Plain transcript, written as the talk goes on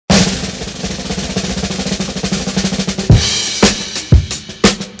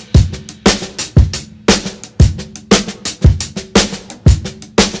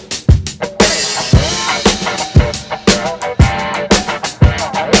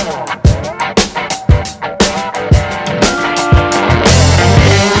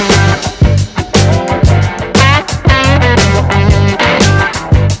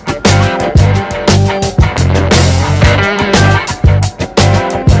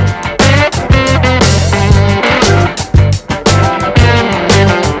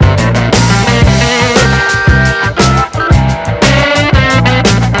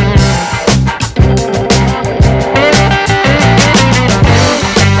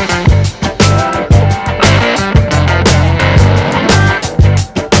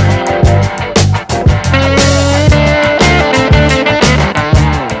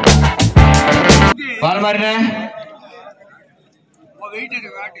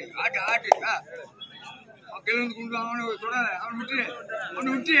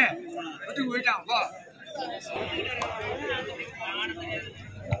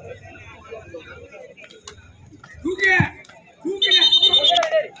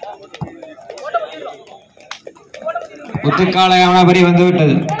முத்துக்காலை அவனாபரி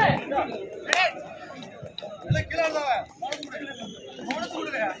வந்துவிட்டது.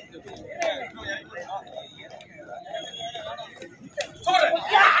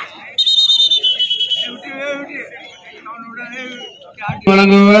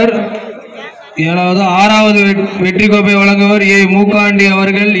 வழங்குவர் 7வது 6வது வெற்றி கோப்பை வழங்குவர் ஏ மூக்காண்டி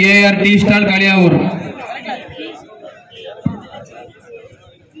அவர்கள், ஏஆர் டி ஸ்டால் கலியாவூர்.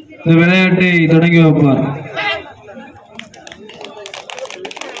 விளையாட்டை தொடங்கி வைப்பார்.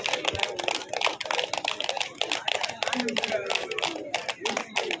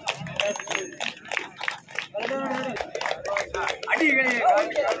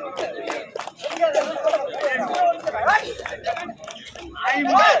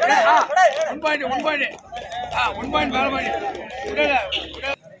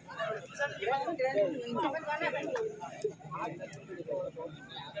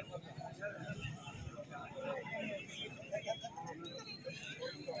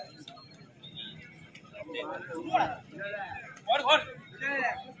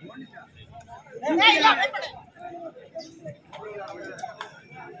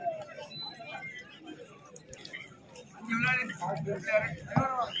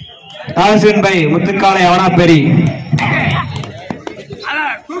 தாசின் by முத்துக்காலை அவனாபெரி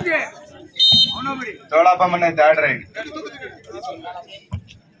தோளாப்பமண்ணை third right.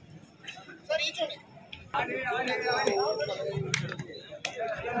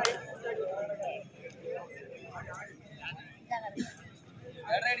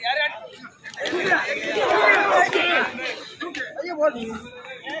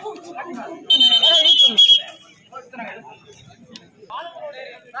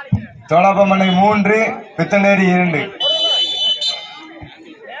 தோளாப்பமண்ணை 3, பித்தநேரி 2.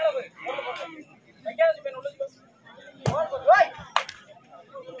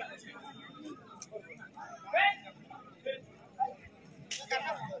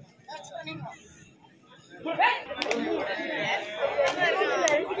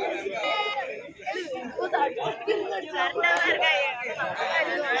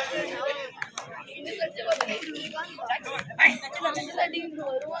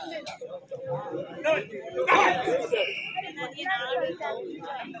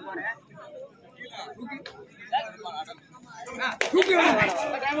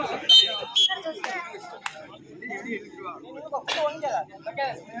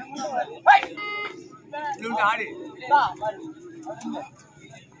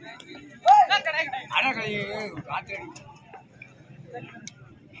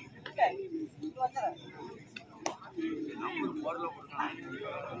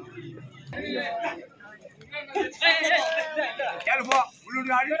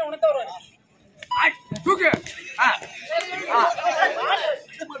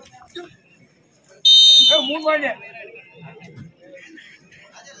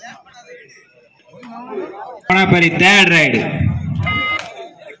 third ride.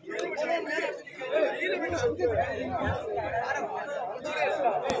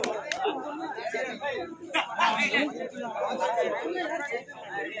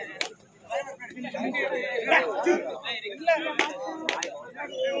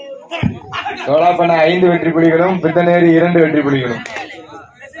 தோளாப்பண்ணை 5 வெற்றி புலிகளும், பித்தநேரி 2 வெற்றி புலிகளும்.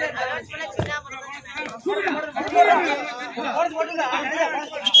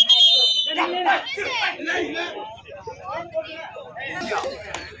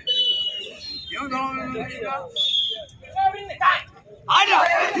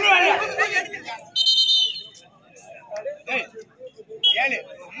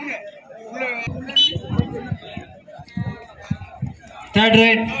 Third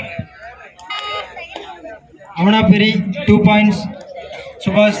ride. Avanaperi 2 points.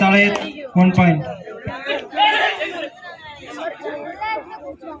 Subhash Salayat 1 point.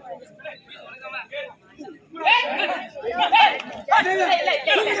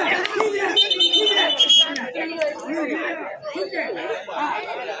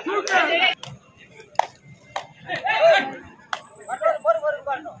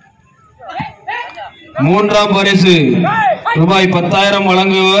 மூன்றாம் பரிசு ரூபாய் 10,000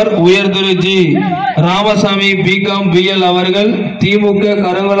 வழங்குவர் உயர் திரு ஜி ராமசாமி பிகாம் பிஎல் அவர்கள், திமுக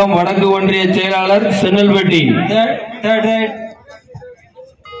கருங்குளம் வடக்கு ஒன்றிய செயலாளர், சென்னல்பட்டி.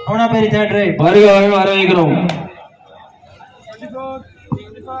 வருக வரவேற்கிறோம்.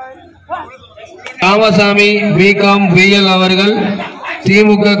 ராமசாமி பிகாம் பிஎல் அவர்கள்,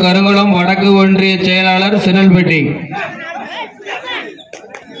 திமுக கருங்குளம் வடக்கு ஒன்றிய செயலாளர் Chennalpatti.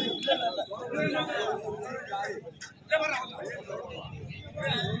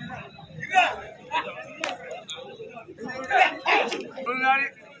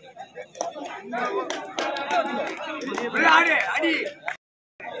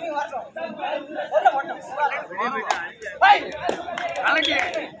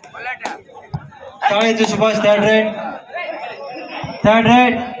 Subhash, third red. Third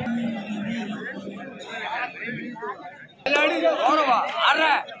red.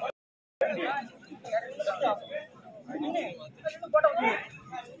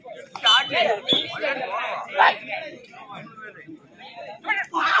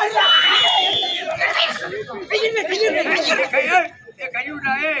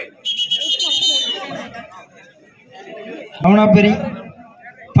 Avanaperi,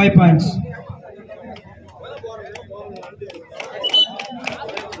 5 points.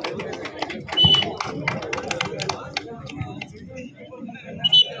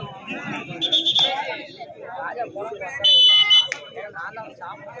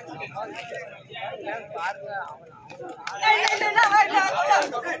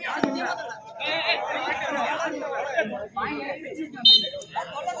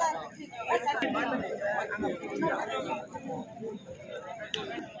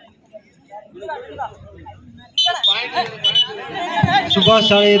 Subhash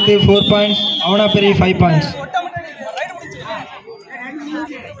Salayati 4 points, Avanaperi 5 points.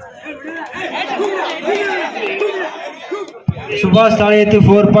 Subhash Salayati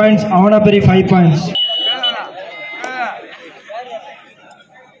 4 points, Avanaperi 5 points.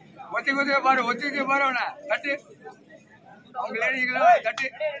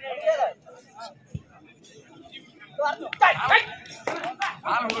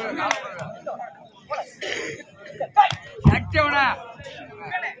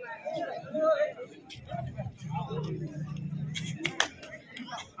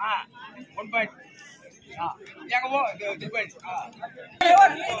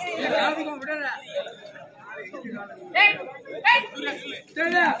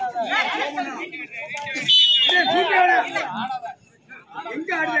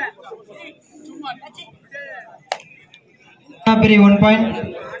 Avanaperi 1 point.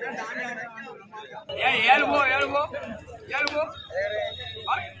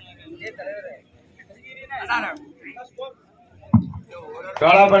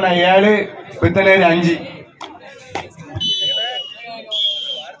 தோலாப்பண்ண 7 பித்தநேரி 5.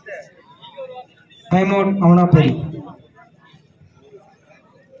 Time out, Avanaperi.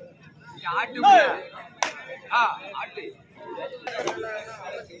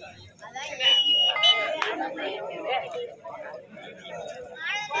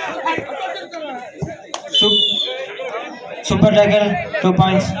 Super tackle, 2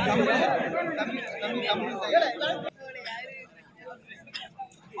 points.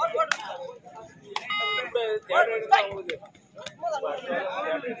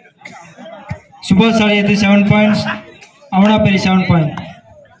 Subhash Salayati 7 points, Avanaperi 7 points.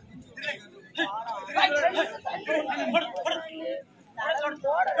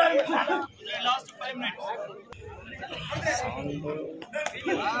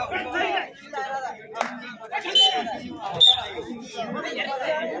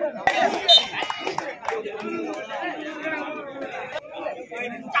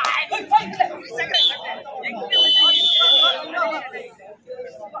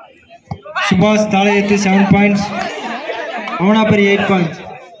 Subhash Salayati 7 points, Avanaperi 8 points.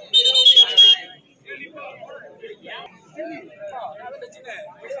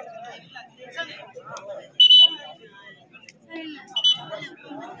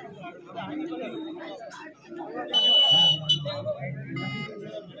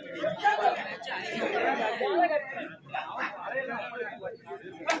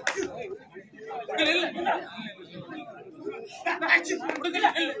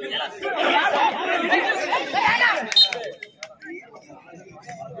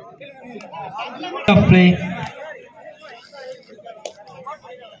 Tough play.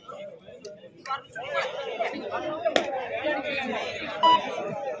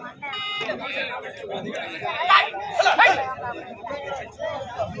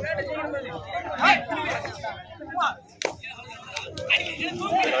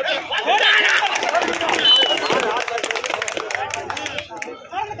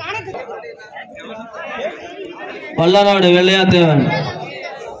 பல்லநாடு வெள்ளையாத்தேவன்.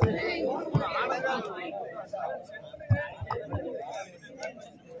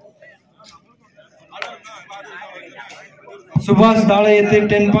 Subhash Salayati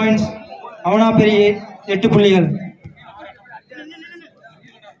 10 points, Avanaperi 8 புள்ளிகள்.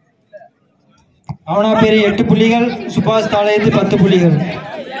 அவனாப்பேரி 8 புள்ளிகள், சுபாஷ் தாளையத்து 10 புள்ளிகள்.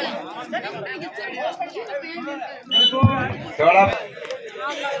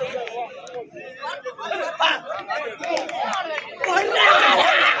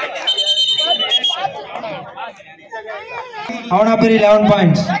 அவனாப்பேரி 11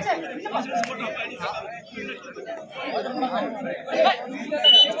 points.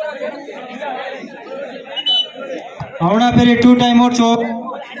 அவனாப்பேரி 2 timeouts.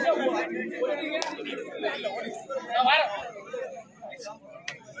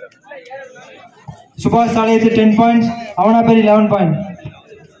 சுபாஷ் தாளையத்து 10 points, அவனாப்பேரி 11 points.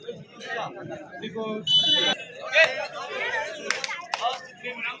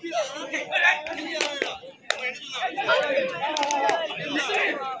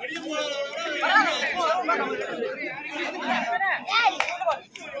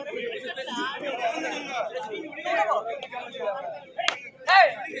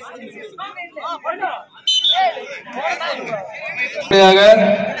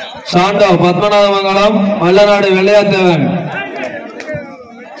 Sandow பத்மநாதமங்கலம் Mallanadu வெள்ளையாத்தேவன்.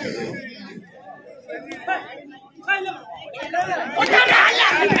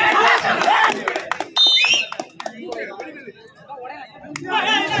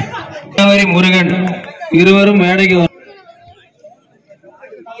 Murugan இருவரும் மேடைக்கு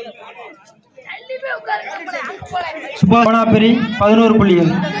சுபாஷ் அவனாப்பேரி 11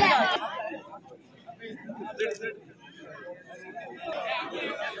 புள்ளிகள்.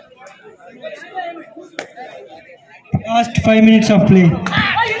 Last 5 minutes of play.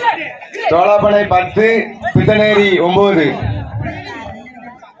 தோளாப்பனை 10, பித்தநேரி 9.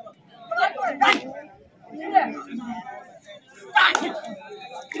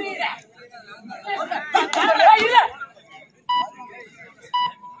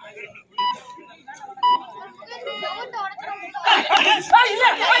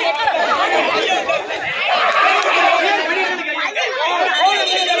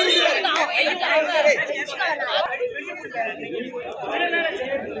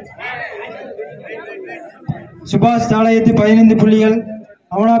 சுபாஷ் தாளையத்து 15 புள்ளிகள்,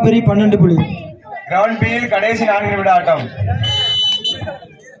 அவனாப்பேரி 12 புள்ளிகள். கிரவுண்ட் பியில் கடைசி 4 நிமிட ஆட்டம்.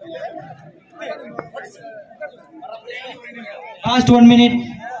 Last 1 minute.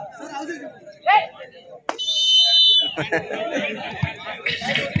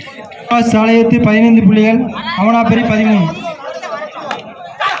 சுபாஷ் தாளையத்து 15 புள்ளிகள், அவனாப்பேரி 13.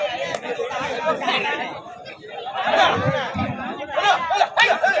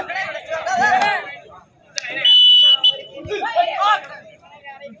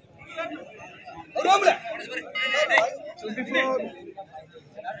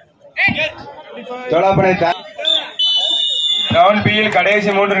 தோளாப்பனை கிரவுண்ட் பியில் கடைசி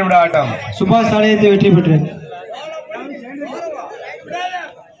 3 நிமிட ஆட்டம். சுபாஷ் தாளையத்து வெற்றி பெற்று.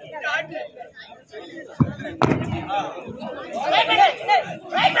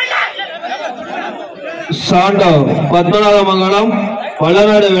 சாண்டோ பத்மநாதமங்கலம்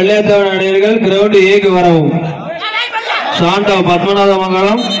மல்லநாடு வெள்ளையாத்தேவன் அணியர்கள் கிரவுண்ட் ஏக்கு வரவும். சாண்டோ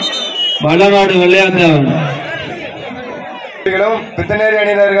பத்மநாதமங்கலம் மல்லநாடு வெள்ளையாத்தேவன். பித்தநேரி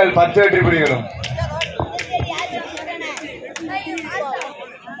அணியினர்கள் 10 வெற்றி புலிகளும்.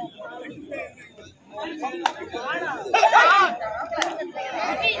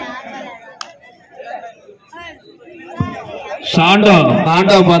 சாண்டோ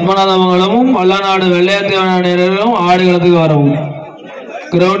பத்மநாதமங்கலமும் மல்லநாடு வெள்ளையாத்தேவன் அணியினர்களும் ஆடுகளத்துக்கு வரவும்.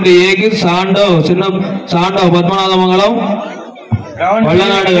 கிரவுண்ட் ஏக்கு சாண்டோ பத்மநாதமங்கலம்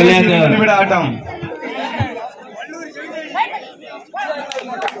மல்லநாடு வெள்ளையாத்தேவன் ஆட்டம்.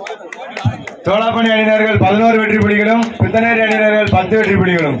 தோளாப்பனை அணியினர்கள் 11 வெற்றி புலிகளும், பித்தநேரி அணியினர்கள் 10 வெற்றி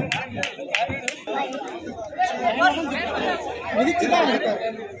புலிகளும்.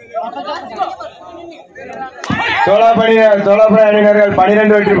 தோளாப்பனை அணியினர்கள்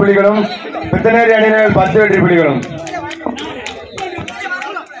 12 வெற்றி புலிகளும், பித்தநேரி அணியினர்கள் 10 வெற்றி புலிகளும்.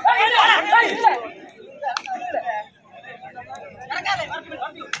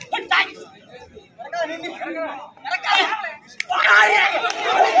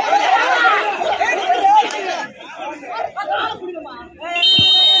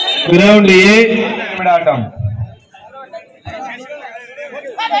 கிரவுண்ட் ஏ ஆட்டம்.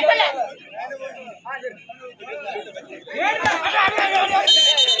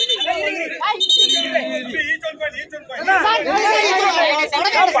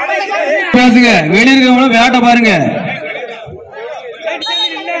 வெளியிருக்கவங்க விளையாட்ட பாருங்க.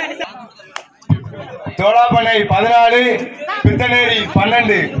 தோளாப்பனை 14, பித்தநேரி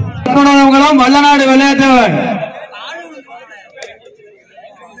 12. மல்லநாடு வெள்ளையாத்தேவன்.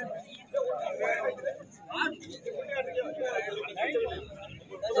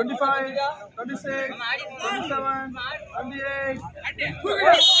 25, 26, 27,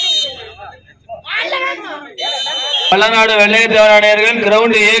 28. பல்லநாடு வெள்ளையத்தேவன் அணியர்கள்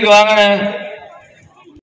கிரவுண்ட் ஏக்கு வாங்கின